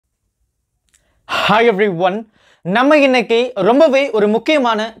Hi everyone. நம்ம இன்னைக்கு ரொம்பவே ஒரு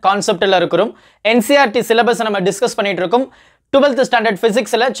முக்கியமான கான்செப்ட்ல இருக்கிறோம். NCERT சிலபஸ் நம்ம டிஸ்கஸ் பண்ணிட்டு இருக்கோம். 12th ஸ்டாண்டர்ட்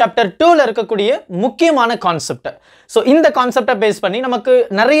பிசிக்ஸ்ல சாப்டர் 2ல இருக்கக்கூடிய முக்கியமான கான்செப்ட். சோ இந்த கான்செப்டை பேஸ் பண்ணி நமக்கு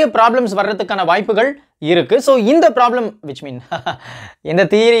நிறைய ப்ராப்ளம்ஸ் வர்றதுக்கான வாய்ப்புகள் இருக்கு. சோ இந்த ப்ராப்ளம் which mean இந்த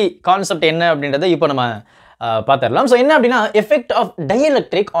தியரி கான்செப்ட் என்ன அப்படின்றதை இப்போ நம்ம பாத்துறலாம். சோ என்ன அப்படினா effect of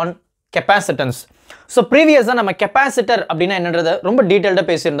dielectric on capacitance. So previously நம்ம capacitor அப்படினா என்னன்றதை ரொம்ப டீடைலா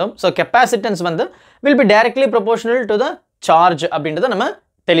பேசியிருந்தோம். So capacitance வந்து will be directly proportional to the charge அப்படின்றதை நம்ம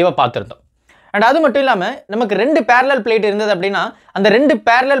தெளிவா பார்த்திருந்தோம். And அது மட்டும் இல்லாம நமக்கு ரெண்டு parallel plate இருந்தது அப்படினா அந்த ரெண்டு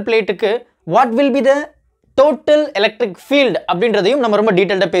parallel plateக்கு what will be the total electric field அப்படின்றதையும் நம்ம ரொம்ப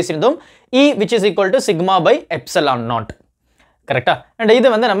டீடைலா பேசியிருந்தோம். E which is equal to sigma by epsilon naught. கரெக்ட்டா? And இது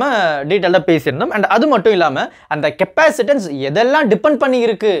வந்து நம்ம டீடைலா பேசியிருந்தோம். And அது மட்டும் இல்லாம அந்த capacitance எதெல்லாம் டிபெண்ட் பண்ணி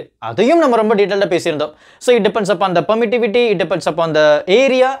இருக்கு அதையும் நம்ம ரொம்ப டீடைலா பேசியிருந்தோம். So it depends upon the permittivity, it depends upon the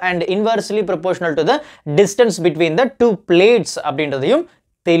area and inversely proportional to the distance between the two plates அப்படின்றதையும்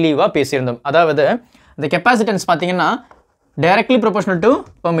தெளிவா பேசியிருந்தோம். அதாவது the capacitance பாத்தீங்கன்னா directly proportional to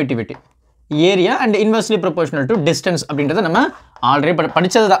permittivity, area and inversely proportional to distance அப்படின்றதை நம்ம already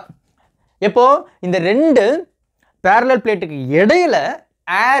படிச்சதுதான். எப்போ இந்த ரெண்டு parallel plateக்கு இடையில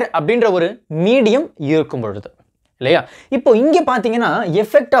air அப்படின்ற ஒரு மீடியம் இருக்கும் பொழுது இல்லையா? இப்போ இங்க பாத்தீங்கன்னா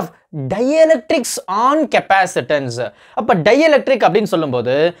effect of dielectrics on capacitance. அப்ப dielectric அப்படினு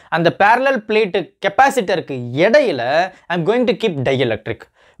சொல்லும்போது அந்த parallel plate capacitorக்கு இடையில I'm going to keep dielectric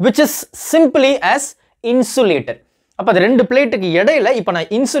which is simply as insulator. அப்ப அந்த ரெண்டு பிளேட்டுக்கு இடையில இப்போ நான்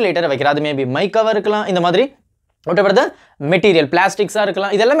இன்சுலேட்டரை வைக்கிறேன். அது மேபி மைக்காவா இருக்கலாம், இந்த மாதிரி whatever the material plasticsஆ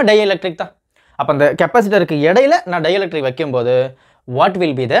இருக்கலாம், இதெல்லாம் dielectric தான். அப்ப அந்த கெபாசிட்டருக்கு இடையில நான் டயலெக்ட்ரிக் வைக்கும்போது what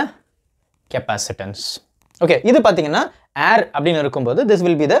will be the capacitance? Okay, இது பாத்தீங்கன்னா ஏர் அப்படினு இருக்கும்போது this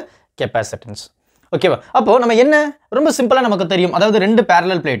will be the capacitance. ஓகேவா? அப்போ நம்ம என்ன ரொம்ப சிம்பிளா நமக்கு தெரியும். அதாவது ரெண்டு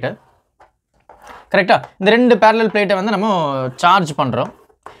parallel plate. கரெக்ட்டா? இந்த ரெண்டு parallel plate வந்து நம்ம சார்ஜ் பண்றோம்.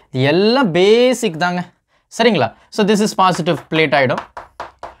 இது எல்லாம் பேசிக் தாங்க. சரிங்களா? So this is positive plate ஆயிடும்.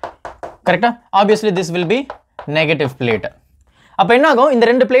 கரெக்ட்டா? Obviously this will be negative plate. அப்ப என்ன ஆகும்? இந்த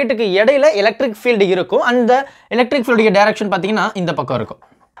ரெண்டு பிளேட்டுக்கு இடையில எலக்ட்ரிக் ஃபீல்ட் இருக்கும். அந்த எலக்ட்ரிக் ஃபீல்டுடைய டைரக்ஷன் பாத்தீங்கன்னா இந்த பக்கம் இருக்கும்.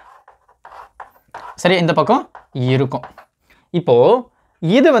 சரி, இந்த பக்கம் இருக்கும். இப்போ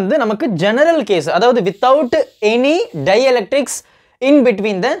இது வந்து நமக்கு ஜெனரல் கேஸ், அதாவது without any dielectrics in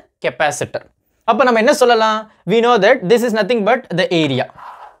between the capacitor. அப்ப நம்ம என்ன சொல்லலாம்? We know that this is nothing but the area.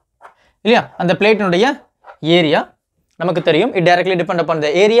 இல்லையா? அந்த பிளேட்டினுடைய ஏரியா நமக்கு தெரியும். It directly depend upon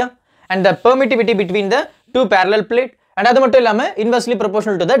the area and the permittivity between the two parallel plate. And அது மட்டும் இல்லாம inversely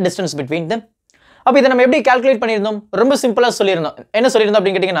proportional to the distance between them. அப்ப இத நம்ம எப்படி கால்குலேட் பண்ணிருந்தோம்? ரொம்ப சிம்பிளா சொல்லிருந்தோம். என்ன சொல்லிருந்தோம்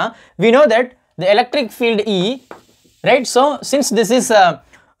அப்படினு கேட்டிங்கனா we know that the electric field E, right? So since this is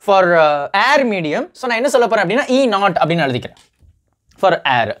for air medium, so நான் என்ன சொல்ல போறேன் அப்படினா E naught அப்படினு எழுதிக்கிறேன் for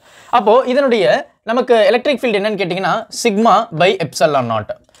air. அப்போ இதனுடைய நமக்கு எலக்ட்ரிக் ஃபீல்ட் என்னன்னு கேட்டிங்கனா sigma by epsilon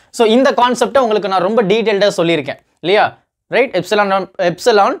naught. So இந்த கான்செப்ட்டை உங்களுக்கு நான் ரொம்ப டீடைலா சொல்லியிருக்கேன் இல்லையா? Right?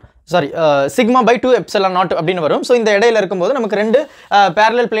 epsilon sigma by 2 epsilon naught அப்படின்னு வரும். So இந்த இடையில இருக்கும்போது நமக்கு ரெண்டு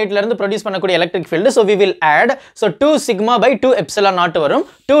parallel plateல இருந்து ப்ரொடியூஸ் பண்ணக்கூடிய electric field. So we will add, so 2 sigma by 2 epsilon naught வரும்.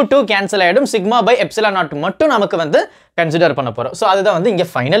 2 கேன்சல் ஆயிடும். sigma by epsilon naught மட்டும் நமக்கு வந்து கன்சிடர் பண்ண போறோம். So அதுதான் வந்து இங்க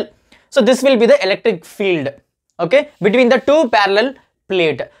final. So this will be the electric field, okay, between the two parallel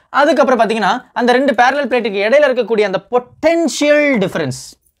plate. அதுக்கு அப்புறம் பாத்தீங்கன்னா அந்த ரெண்டு parallel plateக்கு இடையில இருக்கக்கூடிய அந்த potential difference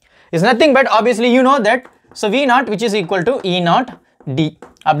is nothing but obviously you know that, so V naught which is equal to E naught D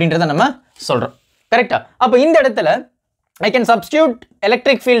அப்படின்றத நம்ம சொல்றோம். கரெக்ட்டா? அப்ப இந்த இடத்துல I can substitute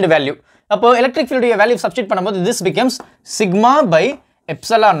electric field value. அப்போ electric field value substitute பண்ணும்போது this becomes sigma by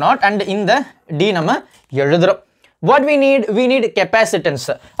epsilon naught and in the D நம்ம எழுதுறோம். What we need capacitance.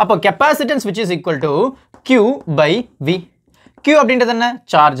 அப்போ capacitance which is equal to Q by V. Q அப்படின்றது என்ன?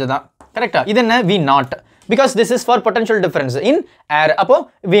 Charge தான். கரெக்ட்டா? இது என்ன? V naught. Because this is for potential difference in air. அப்போ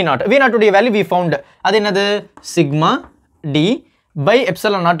V naught. V naught உடைய value we found. அது என்னது? Sigma D by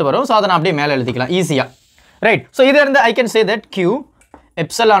epsilon naught வரும். So அதை நான் அப்படியே மேலே எழுதிக்கலாம் ஈஸியா. ரைட்? ஸோ இது இருந்து I can say that Q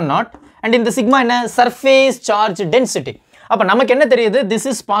epsilon naught and இந்த சிக்மா என்ன? surface charge density. அப்போ நமக்கு என்ன தெரியுது? this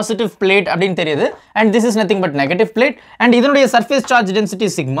is positive plate அப்படின்னு தெரியுது and this is nothing but negative plate and இதனுடைய surface charge density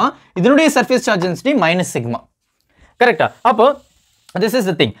sigma, இதனுடைய surface charge density minus sigma. கரெக்டா? அப்போ this is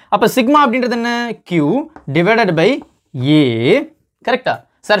the thing. அப்போ sigma அப்படின்றது என்ன? Q divided by A. கரெக்டா?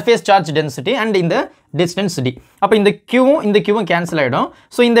 surface charge density and இந்த distance D. அப்ப இந்த Qவும் cancel ஆயிடும்.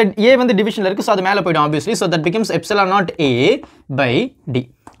 So இந்த A வந்து டிவிஷன்ல இருக்கு. So அது மேல போய்டும் obviously. So that becomes epsilon naught A by D.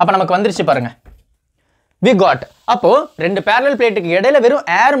 அப்ப நமக்கு வந்துருச்சு பாருங்க. We got. அப்போ ரெண்டு parallel plateக்கு இடையில வெறும்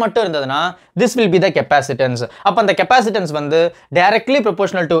air மட்டும் இருந்ததுனா this will be the capacitance. அப்ப அந்த capacitance வந்து directly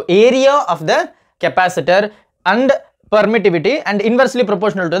proportional to area of the capacitor and permittivity and inversely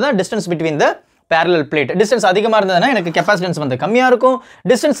proportional to the distance between the parallel plate. Distance அதிகமா இருந்ததுனா எனக்கு capacitance வந்து கம்மியா இருக்கும்.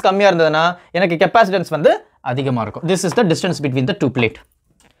 Distance கம்மியா இருந்ததுனா எனக்கு capacitance வந்து அதிகமா இருக்கும். This is the distance between the two plate.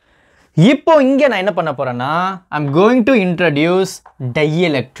 இப்போ இங்க நான் என்ன பண்ண போறேன்னா I'm going to introduce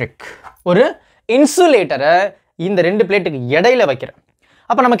dielectric. ஒரு இன்சுலேட்டரை இந்த ரெண்டு பிளேட்டுக்கு இடையில வைக்கிறேன்.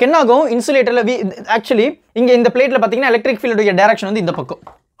 அப்ப நமக்கு என்ன ஆகும் இன்சுலேட்டர்ல actually இங்க இந்த பிளேட்ல பாத்தீங்கன்னா எலக்ட்ரிக் ஃபீல்டோட டைரக்ஷன் வந்து இந்த பக்கம்.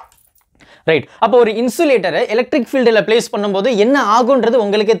 ரைட். அப்போ ஒரு இன்சுலேட்டரை எலக்ட்ரிக் ஃபீல்டில் பிளேஸ் பண்ணும்போது என்ன ஆகுன்றது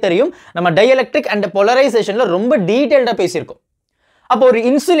உங்களுக்கே தெரியும். நம்ம டைஎலக்ட்ரிக் அண்ட் போலரைசேஷன்ல ரொம்ப டீடைல்டாக பேசியிருக்கோம். அப்போ ஒரு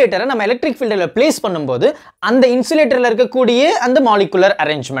இன்சுலேட்டரை நம்ம எலக்ட்ரிக் ஃபீல்டில் பிளேஸ் பண்ணும்போது அந்த இன்சுலேட்டரில் இருக்கக்கூடிய அந்த மாலிகுலர்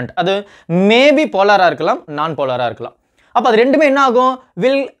அரேஞ்ச்மெண்ட் அது மேபி போலாரா இருக்கலாம், நான் போலாரா இருக்கலாம். அப்போ அது ரெண்டுமே என்ன ஆகும்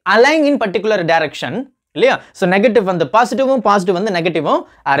will align in particular direction இல்லையா. ஸோ நெகட்டிவ் வந்து பாசிட்டிவும் பாசிட்டிவ் வந்து நெகட்டிவும்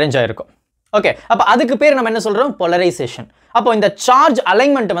அரேஞ்ச் ஆயிருக்கும். ஓகே, அப்போ அதுக்கு பேர் நம்ம என்ன சொல்றோம் போலரைசேஷன். அப்போ இந்த சார்ஜ்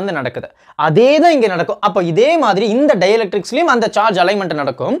அலைன்மெண்ட் வந்து நடக்குது. அதே தான் இங்கே நடக்கும். அப்போ இதே மாதிரி இந்த டைஎலக்ட்ரிக்ஸ்லயும் அந்த சார்ஜ் அலைன்மெண்ட்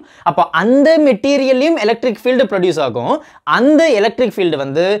நடக்கும். அப்போ அந்த மெட்டீரியல்லையும் எலக்ட்ரிக் ஃபீல்டு ப்ரொடியூஸ் ஆகும். அந்த எலக்ட்ரிக் ஃபீல்டு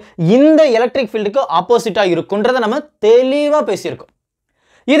வந்து இந்த எலக்ட்ரிக் ஃபீல்டுக்கு ஆப்போசிட்டா இருக்குன்றதை நம்ம தெளிவாக பேசியிருக்கோம்.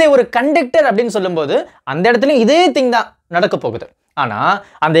 இதை ஒரு கண்டக்டர் அப்படின்னு சொல்லும்போது அந்த இடத்துல இதே திங் தான் நடக்க போகுது. ஆனா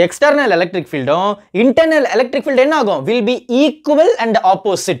அந்த external electric ஃபீல்டும் internal electric field என்ன ஆகும் will be equal and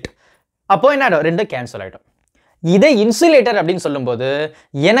opposite. அப்போ என்ன ஆகிடும் ரெண்டு கேன்சல் ஆகிடும். இதை இன்சுலேட்டர் அப்படின்னு சொல்லும்போது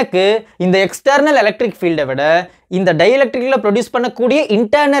எனக்கு இந்த எக்ஸ்டர்னல் எலக்ட்ரிக் ஃபீல்டை விட இந்த டைஎலக்ட்ரிக்கில் ப்ரொடியூஸ் பண்ணக்கூடிய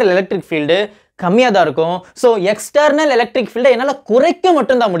இன்டர்னல் எலக்ட்ரிக் ஃபீல்டு கம்மியாக தான் இருக்கும். ஸோ எக்ஸ்டர்னல் எலக்ட்ரிக் ஃபீல்டை என்னால் குறைக்க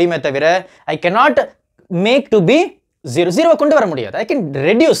மட்டும்தான் முடியுமே தவிர I cannot make to be zero. ஜீரோவை கொண்டு வர முடியாது. I can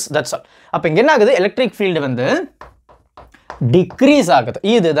reduce that's all. அப்போ இங்கே என்ன ஆகுது எலக்ட்ரிக் ஃபீல்டு வந்து டிக்ரீஸ் ஆகுது.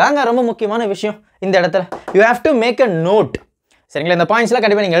 இதுதாங்க ரொம்ப முக்கியமான விஷயம் இந்த இடத்துல. You have to make a note. சரிங்களா, இந்த பாயிண்ட்ஸ்லாம்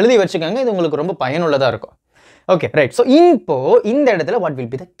கண்டிப்பாக நீங்கள் எழுதி வச்சுக்கோங்க. இது உங்களுக்கு ரொம்ப பயனுள்ளதாக இருக்கும். Okay right. ஸோ இப்போ இந்த இடத்துல what will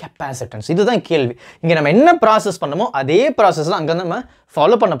be the capacitance, இதுதான் கேள்வி. இங்கே நம்ம என்ன ப்ராசஸ் பண்ணமோ அதே ப்ராசஸ் தான் அங்கே நம்ம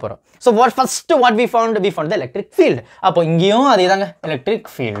ஃபாலோ பண்ண போகிறோம். So what we found the electric field. அப்போ இங்கேயும் அதே தாங்க electric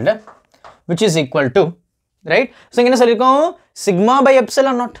field which is equal to right. So இங்கே என்ன சொல்லியிருக்கோம் சிக்மா பை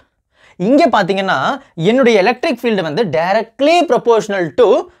எப்சிலான் நாட். இங்கே பார்த்தீங்கன்னா என்னுடைய எலக்ட்ரிக் ஃபீல்டு வந்து டைரக்ட்லி ப்ரொபோர்ஷனல் டு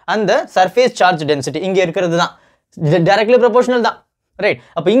அந்த சர்ஃபேஸ் சார்ஜ் டென்சிட்டி இங்கே இருக்கிறது தான் டைரக்ட்லி ப்ரொபோர்ஷனல் தான். ரைட்.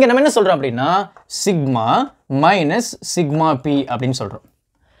 அப்போ இங்கே நம்ம என்ன சொல்கிறோம் அப்படின்னா சிக்மா மைனஸ் சிக்மா பி அப்படின்னு சொல்கிறோம்.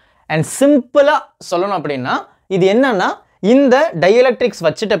 அண்ட் சிம்பிளாக சொல்லணும் அப்படின்னா இது என்னன்னா இந்த டைஎலக்ட்ரிக்ஸ்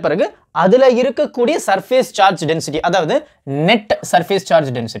வச்சிட்ட பிறகு அதில் இருக்கக்கூடிய சர்ஃபேஸ் சார்ஜ் டென்சிட்டி அதாவது net surface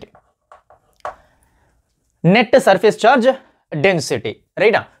charge density density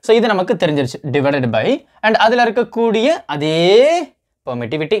ரைட்டா. ஸோ இது நமக்கு தெரிஞ்சிருச்சு டிவைடட் பை அண்ட் அதில் இருக்கக்கூடிய அதே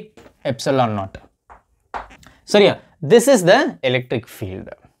பெர்மிட்டிவிட்டி எப்சிலான் நாட். சரியா, this is the electric field.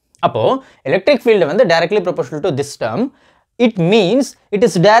 அப்போ electric field வந்து directly proportional to this term. It means it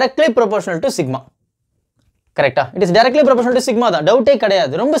is directly proportional to sigma. கரெக்டா, it is directly proportional to sigma தான், டவுட்டே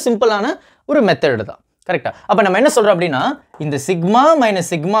கிடையாது. ரொம்ப சிம்பிளான ஒரு மெத்தட் தான். கரெக்டா. அப்போ நம்ம என்ன சொல்றோம் அப்படின்னா இந்த சிக்மா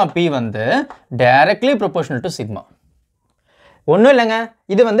மைனஸ் சிக்மா பி வந்து directly proportional to sigma. ஒன்றும் இல்லைங்க,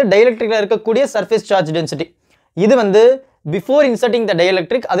 இது வந்து டைஎலக்ட்ரிக்ல இருக்கக்கூடிய சர்ஃபேஸ் சார்ஜ் டென்சிட்டி. இது வந்து பிஃபோர் இன்சர்ட்டிங் த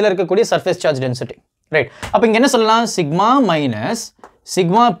டைஎலக்ட்ரிக் அதில் இருக்கக்கூடிய சர்ஃபேஸ் சார்ஜ் டென்சிட்டி. ரைட். அப்போ இங்கே என்ன சொல்லலாம் sigma minus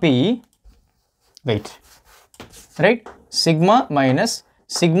sigma B wait right sigma minus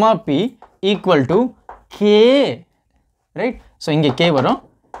sigma B equal to K right. So இங்கே கே வரும்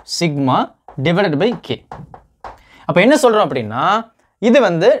சிக்மா டிவைடட் பை கே. அப்போ என்ன சொல்கிறோம் அப்படின்னா இது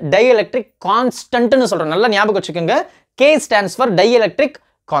வந்து டைஎலக்ட்ரிக் கான்ஸ்டன்ட்னு சொல்கிறோம். நல்லா ஞாபகம் வச்சுக்கோங்க. K stands for dielectric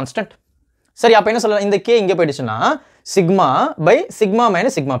constant. சரி, அப்போ என்ன சொல்லலாம் இந்த கே இங்கே போயிடுச்சுன்னா sigma pi sigma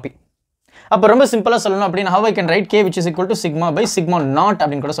minus sigma B. அப்போ ரொம்ப சிம்பிளாக சொல்லணும் அப்படின்னா how I can write k which is equal to sigma by sigma naught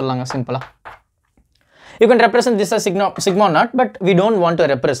அப்படின்னு கூட சொல்லலாங்க சிம்பிளாக. You can represent this as sigma naught but we don't want to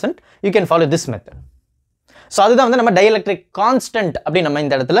represent. You can follow this method. So அதுதான் வந்து நம்ம dielectric constant அப்படின்னு நம்ம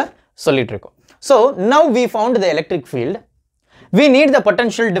இந்த இடத்துல சொல்லிட்டு இருக்கோம். So now we found the electric field. We need the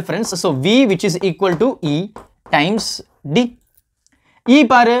potential difference. So V which is equal to E times D. E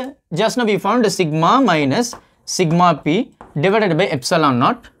பாரு just now we found sigma minus sigma P divided by epsilon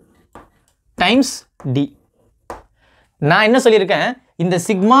naught times D. நான் என்ன சொல்லியிருக்கேன் இந்த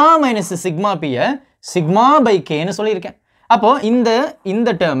sigma minus sigma பியை sigma by கேன்னு சொல்லியிருக்கேன். அப்போ இந்த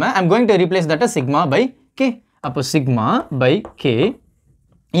டேர்மை I'm going to replace that sigma by K. அப்போ சிக்மா பை கே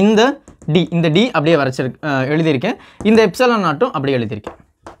இந்த டி அப்படியே எழுதியிருக்கேன். இந்த எப்சிலான் நாட்டும் அப்படியே எழுதியிருக்கேன்.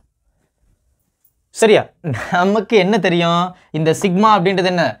 சரியா, நமக்கு என்ன தெரியும் இந்த சிக்மா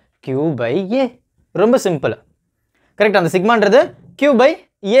அப்படின்றது என்ன கியூ பை ஏ. ரொம்ப சிம்பிள். கரெக்ட், அந்த சிக்மான்றது கியூ பை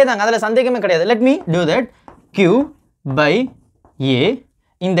ஏ தாங்க, அதில் சந்தேகமே கிடையாது. Let me do that Q by ஏ.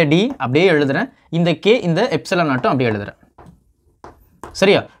 இந்த டி அப்படியே எழுதுறேன், இந்த கே இந்த எப்சிலான் நாட்டும் அப்படியே எழுதுறேன்.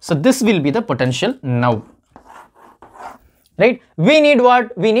 சரியா, so this will be the potential now. Right, we need what?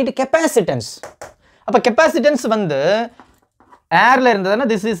 We need capacitance. அப்போ கெப்பாசிட்டன்ஸ் வந்து ஏர்ல இருந்ததுன்னா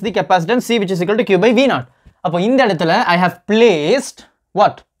this is the capacitance C which is equal to Q by V naught. அப்போ இந்த இடத்துல I have placed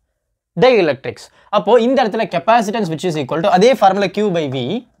what? Dielectrics. அப்போ இந்த இடத்துல capacitance which is equal to அதே formula Q by V.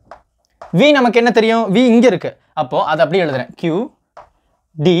 V நமக்கு என்ன தெரியும்? V இங்க இருக்கு. அப்போ அதை அப்படியே எழுதுறேன். Q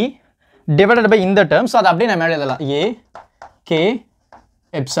D divided by இந்த term. So அதை அப்படியே நான் மேலே எழுதலாம். A K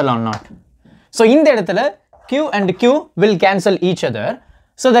epsilon naught. So இந்த இடத்துல Q and Q will cancel each other.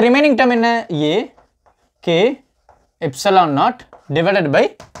 So the remaining term என்ன? A K epsilon naught divided by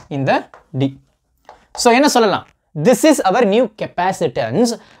in the D. So என்ன சொல்லலாம்? This is our new capacitance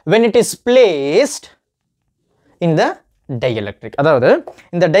when it is placed in the dielectric. அதாவது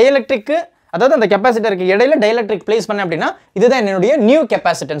இந்த dielectric அதாவது அந்த கெபாசிட்டருக்கு இடையில dielectric place பண்ண அப்படின்னா இதுதான் என்னுடைய new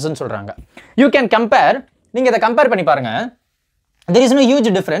capacitance ன்னு சொல்றாங்க. You can compare, நீங்க இத கம்பேர் பண்ணி பாருங்க. There is no huge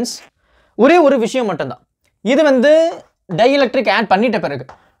difference. ஒரே ஒரு விஷயம் மட்டும்தான். இது வந்து dielectric add பண்ணிட்ட பிறகு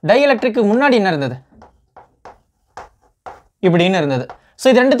dielectric முன்னாடி என்ன இருந்தது? இப்படின்னு இருந்தது. ஸோ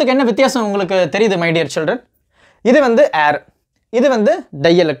இது ரெண்டுத்துக்கு என்ன வித்தியாசம் உங்களுக்கு தெரியுது மை டியர் சில்ட்ரன்? இது வந்து ஏர், இது வந்து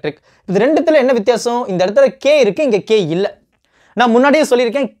டைஎலக்ட்ரிக். இது ரெண்டுத்துல என்ன வித்தியாசம்? இந்த இடத்துல கே இருக்கு, இங்க கே இல்லை. நான் முன்னாடியே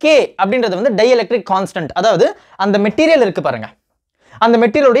சொல்லியிருக்கேன், கே அப்படின்றது வந்து டைஎலக்ட்ரிக் கான்ஸ்டன்ட். அதாவது அந்த மெட்டீரியல் இருக்கு பாருங்க, அந்த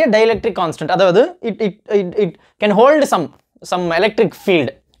மெட்டீரியலுடைய டைஎலக்ட்ரிக் கான்ஸ்டன்ட். அதாவது it can hold some electric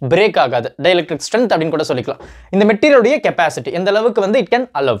field, break ஆகாது. டைஎலக்ட்ரிக் ஸ்ட்ரென்த் அப்படின்னு கூட சொல்லிக்கலாம். இந்த மெட்டீரியலுடைய கெப்பாசிட்டி எந்த அளவுக்கு வந்து இட் கேன்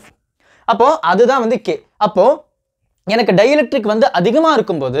அலவ். அப்போ அதுதான் வந்து கே. அப்போ எனக்கு டைஎலக்ட்ரிக் வந்து அதிகமாக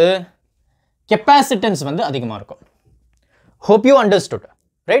இருக்கும்போது கெப்பாசிட்டன்ஸ் வந்து அதிகமாக இருக்கும். Hope you understood,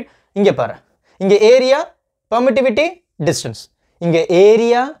 right? இங்கே பாரு, இங்கே ஏரியா, பெர்மிட்டிவிட்டி, டிஸ்டன்ஸ். இங்கே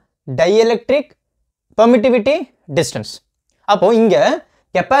ஏரியா, டைஎலக்ட்ரிக், பெர்மிட்டிவிட்டி, டிஸ்டன்ஸ். அப்போ இங்கே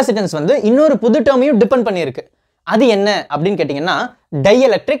கெப்பாசிட்டன்ஸ் வந்து இன்னொரு புது டேர்மையும் டிபெண்ட் பண்ணியிருக்கு. அது என்ன அப்படின்னு கேட்டிங்கன்னா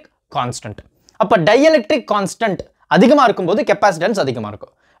டைஎலக்ட்ரிக் கான்ஸ்டன்ட். அப்போ டைஎலக்ட்ரிக் கான்ஸ்டன்ட் அதிகமாக இருக்கும்போது கெப்பாசிட்டன்ஸ் அதிகமாக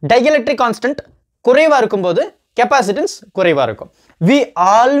இருக்கும். டைஎலக்ட்ரிக் கான்ஸ்டன்ட் குறைவாக இருக்கும்போது capacitance குறைவா இருக்கும். We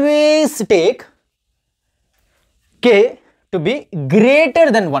always take K to be greater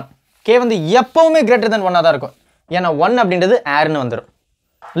than 1. K வந்து எப்பவுமே greater than 1 தான் இருக்கும். ஏன்னா 1 அப்படின்றது ஏர்னு வந்துரும்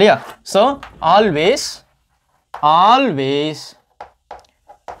இல்லையா? So always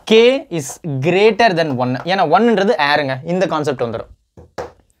K is greater than 1. ஏன்னா 1ன்றது ஏருங்க, இந்த கான்செப்ட் வந்துரும்.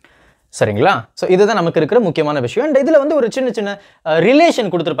 சரிங்களா? ஸோ இதுதான் நமக்கு இருக்கிற முக்கியமான விஷயம். அண்ட் இதில் வந்து ஒரு சின்ன சின்ன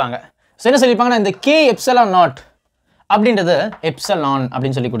ரிலேஷன் கொடுத்துருப்பாங்க. ஸோ என்ன சொல்லியிருப்பாங்கன்னா இந்த கே எப்சலான் நாட் அப்படின்றது எப்சலான்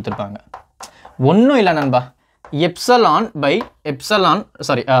அப்படின்னு சொல்லி கொடுத்துருப்பாங்க. ஒன்றும் இல்லை நண்பா, epsilon by epsilon,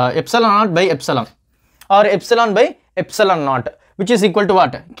 sorry epsilon not by epsilon R epsilon by epsilon not which is equal to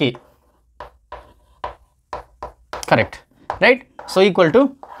what? K. Correct, right? So equal to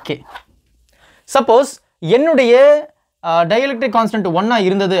K. Suppose என்னுடைய டைஎலக்ட்ரிக் கான்ஸ்டன்ட் 1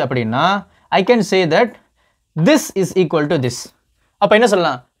 இருந்தது அப்படின்னா I can say that this is equal to this. அப்போ என்ன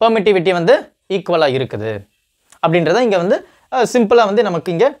சொல்லலாம்? Permittivity வந்து ஈக்குவலாக இருக்குது அப்படின்றத இங்கே வந்து சிம்பிளாக வந்து நமக்கு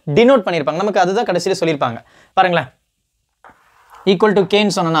இங்கே டினோட் பண்ணியிருப்பாங்க. நமக்கு அதுதான் கடைசியில் சொல்லியிருப்பாங்க. பாருங்களேன், ஈக்குவல் டு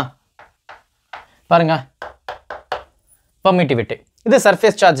கேன்னு சொன்னா பாருங்க, பெர்மிட்டிவிட்டி. இது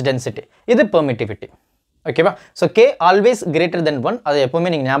சர்ஃபேஸ் சார்ஜ் டென்சிட்டி, இது பெர்மிட்டிவிட்டி. ஓகேவா? So K always greater than 1, அதை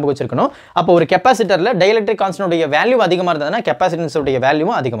எப்பவுமே நீங்கள் ஞாபகம் வச்சிருக்கணும். அப்போ ஒரு கெப்பாசிட்டரில் டைஎலக்ட்ரிக் கான்ஸ்டன்ட்டுடைய வேல்யூ அதிகமாக இருந்ததுன்னா கெப்பாசிட்டன்ஸுடைய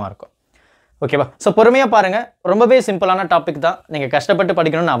வேல்யூவும் அதிகமாக இருக்கும். ஓகேவா? ஸோ பொறுமையாக பாருங்கள், ரொம்பவே சிம்பிளான டாபிக் தான், நீங்கள் கஷ்டப்பட்டு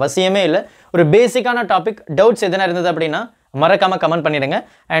படிக்கணும்னு அவசியமே இல்லை. ஒரு பேசிக்கான டாபிக். டவுட்ஸ் எதனா இருந்தது அப்படின்னா மறக்காமல் கமெண்ட் பண்ணிடுங்க.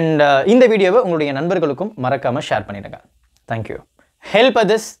 அண்ட் இந்த வீடியோவை உங்களுடைய நண்பர்களுக்கும் மறக்காமல் ஷேர் பண்ணிடுங்க. Thank you. Help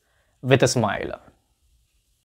others with a smile.